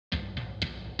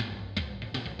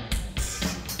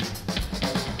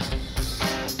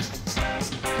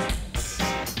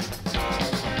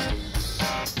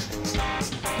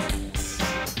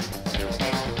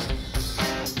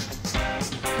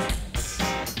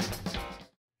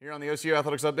Here on the OCU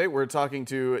Athletics Update, we're talking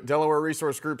to Delaware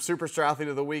Resource Group Superstar Athlete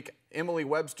of the Week, Emily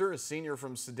Webster, a senior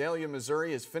from Sedalia,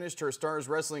 Missouri, has finished her Stars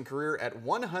wrestling career at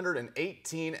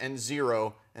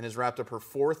 118-0 and has wrapped up her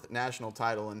 4th national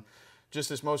title. And just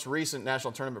this most recent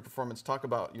national tournament performance, talk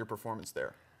about your performance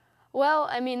there. Well,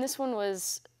 I mean, this one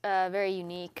was very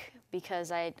unique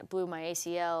because I blew my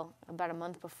ACL about a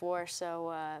month before,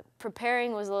 so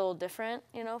preparing was a little different,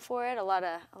 you know, for it. A lot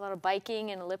of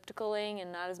biking and ellipticaling,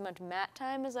 and not as much mat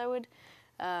time as I would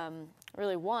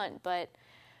really want. But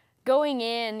going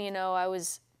in, you know, I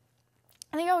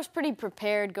think I was pretty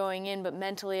prepared going in, but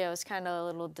mentally I was kind of a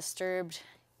little disturbed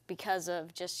because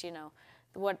of just, you know,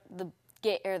 the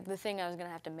thing I was going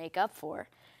to have to make up for,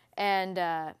 and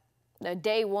the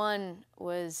day one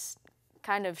was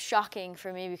kind of shocking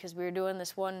for me because we were doing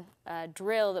this one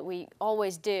drill that we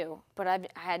always do, but I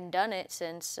hadn't done it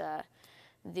since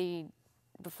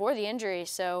before the injury.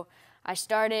 So I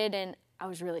started and I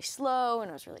was really slow and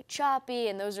I was really choppy,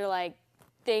 and those are like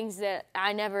things that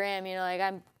I never am. You know, like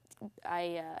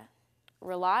I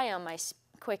rely on my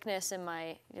quickness and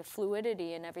my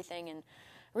fluidity and everything, and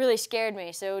really scared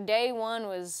me. So day one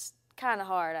was kind of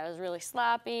hard. I was really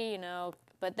sloppy, you know.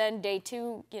 But then day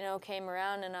two, you know, came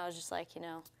around, and I was just like, you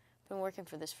know, I've been working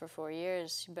for this for 4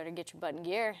 years. You better get your butt in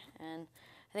gear, and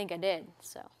I think I did.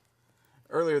 So.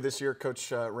 Earlier this year,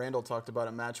 Coach Randall talked about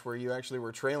a match where you actually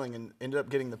were trailing and ended up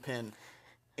getting the pin.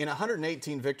 In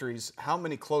 118 victories, how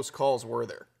many close calls were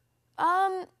there?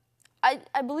 I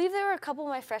believe there were a couple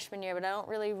my freshman year, but I don't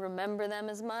really remember them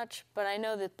as much. But I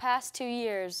know the past 2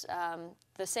 years,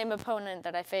 the same opponent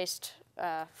that I faced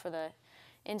for the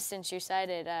instance you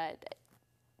cited,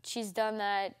 she's done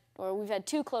that, or we've had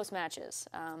 2 close matches.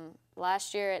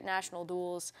 Last year at National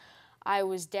Duels, I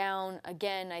was down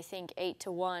again, I think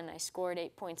 8-1. I scored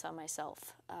 8 points on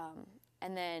myself.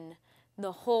 And then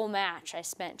the whole match I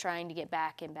spent trying to get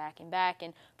back and back and back.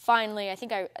 And finally, I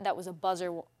think that was a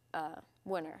buzzer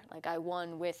winner. Like I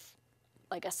won with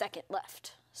like a second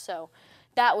left. So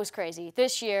that was crazy.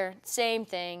 This year, same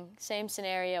thing, same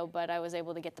scenario, but I was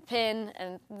able to get the pin,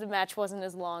 and the match wasn't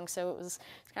as long, so it was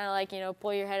kind of like, you know,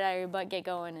 pull your head out of your butt, get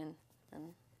going, and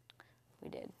we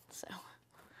did. So.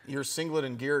 Your singlet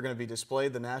and gear are going to be displayed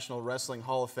at the National Wrestling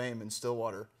Hall of Fame in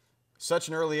Stillwater. Such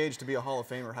an early age to be a Hall of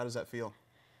Famer. How does that feel?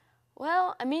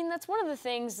 Well, I mean, that's one of the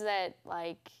things that,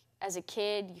 like, as a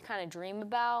kid, you kind of dream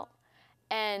about,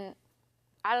 and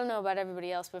I don't know about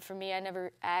everybody else, but for me, I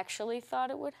never actually thought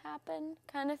it would happen,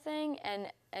 kind of thing. And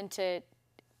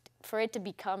for it to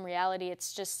become reality,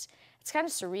 it's kind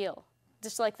of surreal.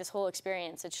 Just like this whole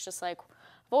experience, it's just like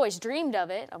I've always dreamed of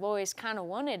it, I've always kind of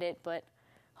wanted it, but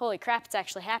holy crap, it's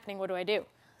actually happening. What do I do?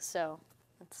 So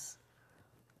it's.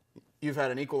 You've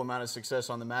had an equal amount of success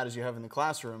on the mat as you have in the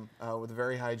classroom with a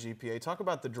very high GPA. Talk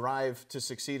about the drive to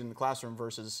succeed in the classroom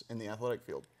versus in the athletic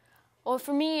field. Well,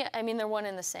 for me, I mean, they're one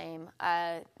and the same.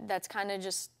 That's kind of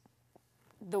just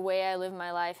the way I live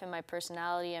my life and my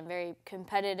personality. I'm very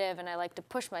competitive, and I like to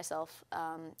push myself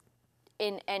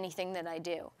in anything that I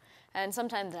do. And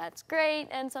sometimes that's great,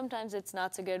 and sometimes it's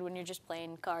not so good when you're just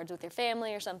playing cards with your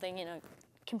family or something. You know,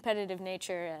 competitive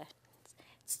nature,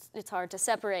 it's hard to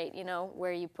separate, you know,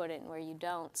 where you put it and where you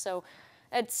don't. So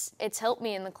it's helped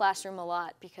me in the classroom a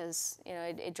lot because, you know,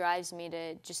 it drives me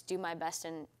to just do my best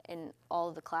in all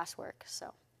of the classwork.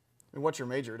 So. And what's your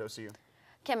major at OCU?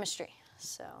 Chemistry.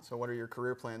 So what are your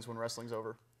career plans when wrestling's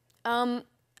over?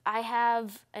 I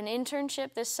have an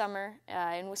internship this summer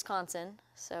in Wisconsin.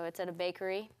 So it's at a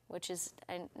bakery, which is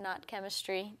not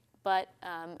chemistry, but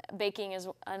baking is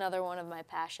another one of my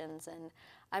passions, and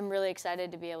I'm really excited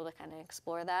to be able to kind of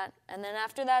explore that. And then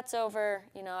after that's over,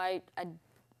 you know, I'm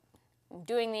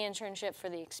doing the internship for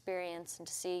the experience and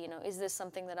to see, you know, is this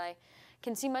something that I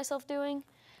can see myself doing?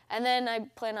 And then I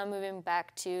plan on moving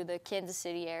back to the Kansas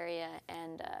City area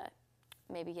and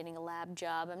maybe getting a lab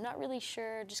job. I'm not really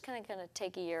sure, just kind of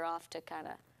take a year off to kind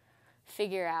of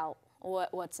figure out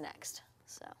what's next.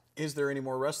 So. Is there any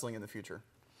more wrestling in the future?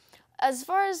 As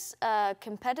far as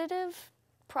competitive,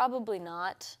 probably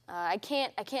not. I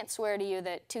can't swear to you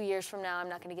that 2 years from now I'm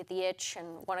not going to get the itch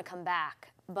and want to come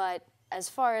back. But as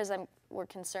far as we're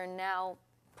concerned now,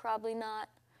 probably not.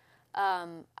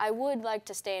 I would like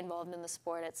to stay involved in the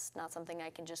sport. It's not something I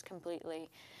can just completely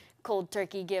cold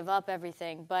turkey give up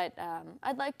everything. But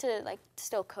I'd like to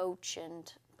still coach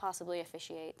and possibly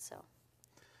officiate. So.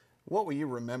 What will you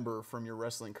remember from your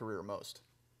wrestling career most?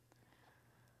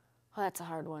 Well, that's a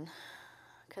hard one,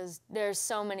 because there's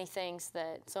so many things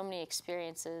so many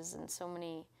experiences and so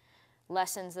many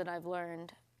lessons that I've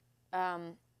learned.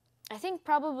 I think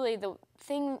probably the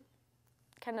thing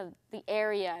kind of the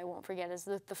area I won't forget is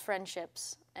the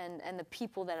friendships and the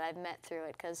people that I've met through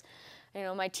it. Because, you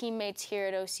know, my teammates here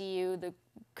at OCU, the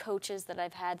coaches that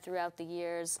I've had throughout the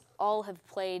years, all have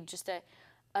played just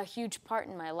a huge part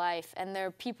in my life. And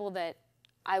they're people that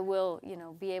I will, you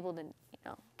know, be able to, you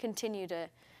know, continue to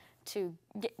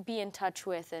be in touch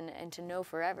with and to know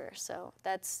forever. So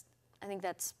I think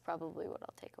that's probably what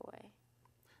I'll take away.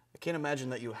 I can't imagine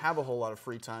that you have a whole lot of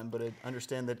free time, but I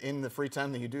understand that in the free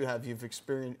time that you do have, you've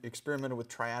experimented with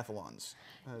triathlons.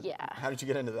 Yeah. How did you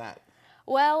get into that?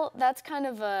 Well, that's kind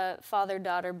of a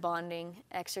father-daughter bonding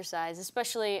exercise,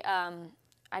 especially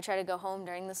I try to go home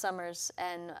during the summers,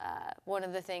 and one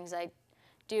of the things I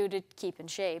do to keep in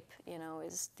shape, you know,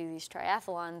 is do these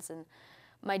triathlons. And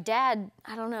my dad,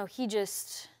 I don't know,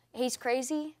 he's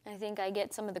crazy. I think I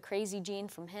get some of the crazy gene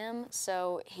from him.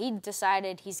 So he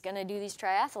decided he's going to do these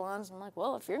triathlons. I'm like,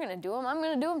 well, if you're going to do them, I'm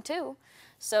going to do them too.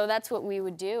 So that's what we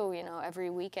would do, you know, every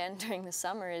weekend during the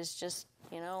summer is just,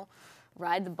 you know,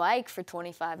 ride the bike for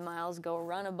 25 miles, go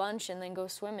run a bunch, and then go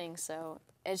swimming. So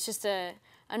it's just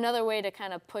another way to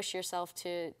kind of push yourself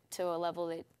to a level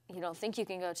that you don't think you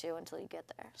can go to until you get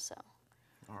there. So.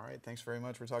 All right, thanks very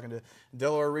much. We're talking to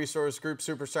Delaware Resource Group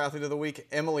Superstar Athlete of the Week,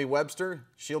 Emily Webster.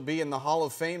 She'll be in the Hall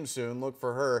of Fame soon. Look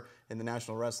for her in the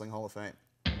National Wrestling Hall of Fame.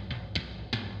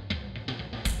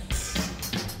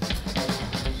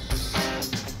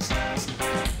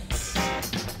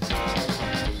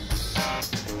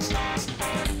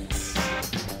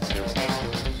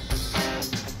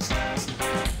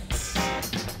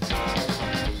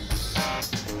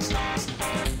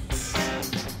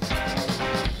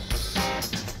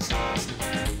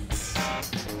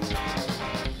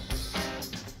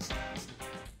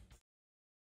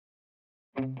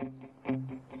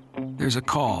 There's a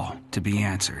call to be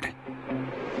answered.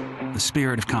 The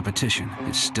spirit of competition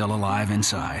is still alive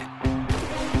inside.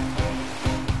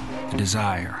 The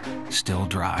desire still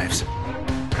drives.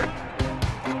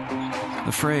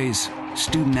 The phrase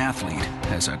student athlete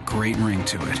has a great ring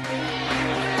to it.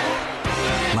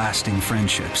 Lasting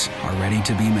friendships are ready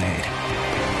to be made.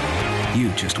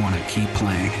 You just want to keep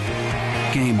playing.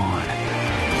 Game on.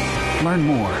 Learn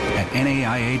more at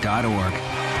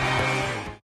naia.org.